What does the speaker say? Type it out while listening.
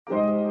This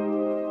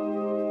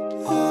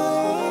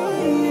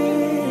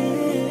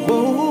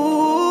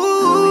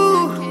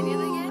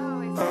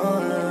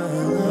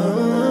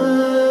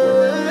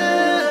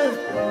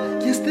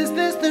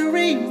the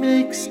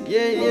remix,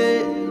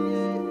 yeah.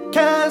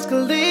 Kazz,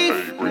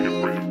 Khalif,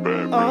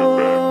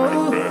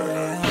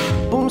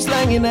 boom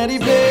slanging at the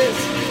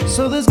place.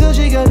 So this girl,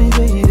 she got me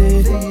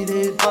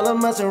faded. All of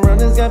my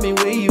surroundings got me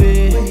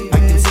wavy. I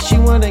can see she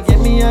wanna get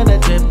me on a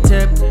tip.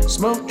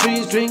 Smoke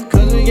trees, drink,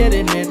 cause we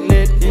getting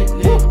lit.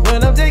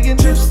 When I'm taking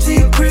trips to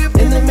your crib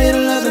in the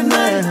middle of the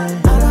night,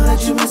 I don't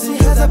let you miss it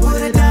cause I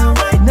put it down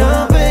right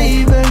now,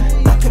 baby.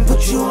 I can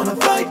put you on a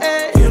flight.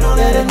 You know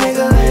that a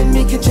nigga like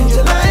me can change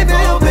your life,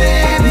 oh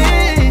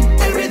baby.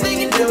 Everything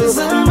you do is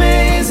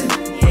amazing.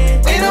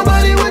 Ain't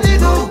nobody want you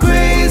go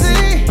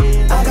crazy.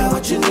 I got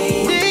what you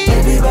need.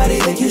 Everybody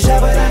think you shy,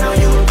 but I know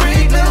you a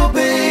freak, little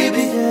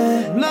baby.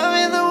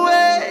 Loving the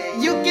way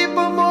you keep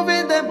on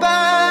moving that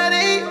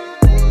body.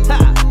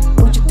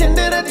 Won't you tend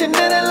it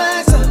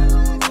like so?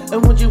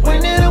 And won't you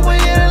wind it away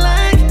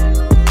like?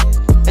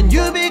 And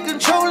you be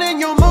controlling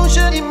your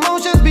motion,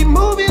 emotions be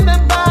moving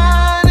that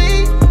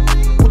body.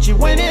 Won't you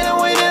wind it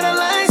away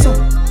like so?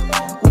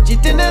 Won't you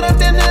tend it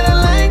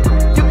like?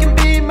 You can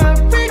be my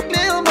freak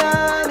little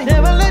body.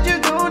 Never let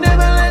you go,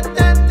 never let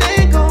that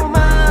thing go,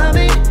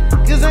 mommy.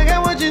 Cause I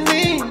got what you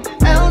need.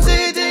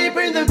 LCD,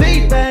 bring the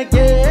beat back,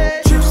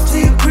 yeah. Trips to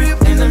your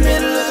crib in the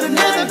middle of the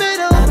night.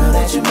 I know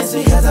that you miss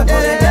me cause I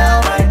put it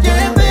down right,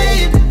 yeah,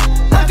 babe.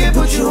 I can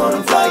put you on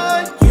a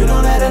flight. You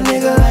know that a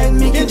nigga like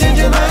me can change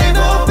your life,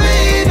 oh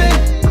baby.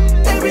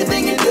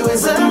 Everything you do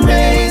is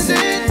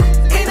amazing.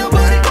 Ain't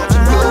nobody got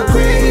you go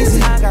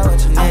crazy. I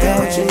got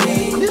what you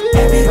need.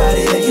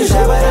 Everybody think you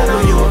shy, but I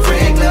know you a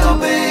freak, little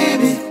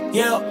baby.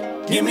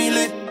 Yeah, give me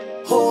lit.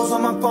 Hoes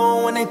on my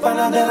phone when they find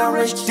out that I'm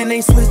rich. Then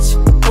they switch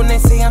when they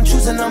say I'm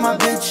choosing on my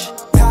bitch.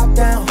 Top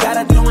down,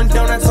 gotta doing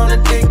donuts on the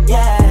dick,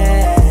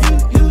 yeah.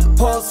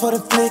 Pause for the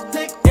flick.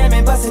 Damn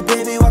it, bust it,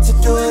 baby, watch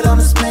it do it on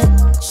the split.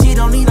 She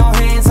don't need no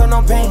hands or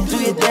no pain. Do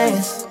your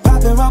dance,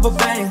 poppin' rubber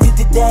bands, hit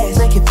the dash,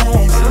 make it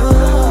fast.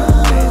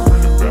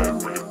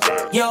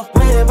 Yo,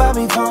 waiting by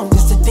me phone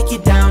just to dick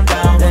it down.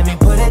 Let me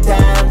put it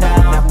down.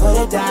 Now put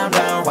it down.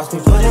 Watch me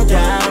put it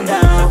down.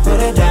 Now put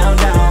it down.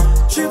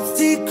 Trips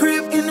to your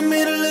crib in the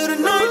middle of the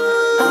night.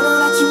 I know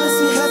that you miss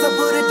me cause I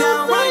put it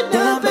down right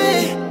now,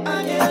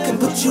 babe. I can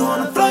put you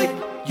on a flight.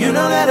 You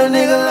know that a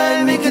nigga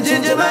like me can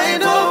change your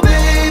mind, oh.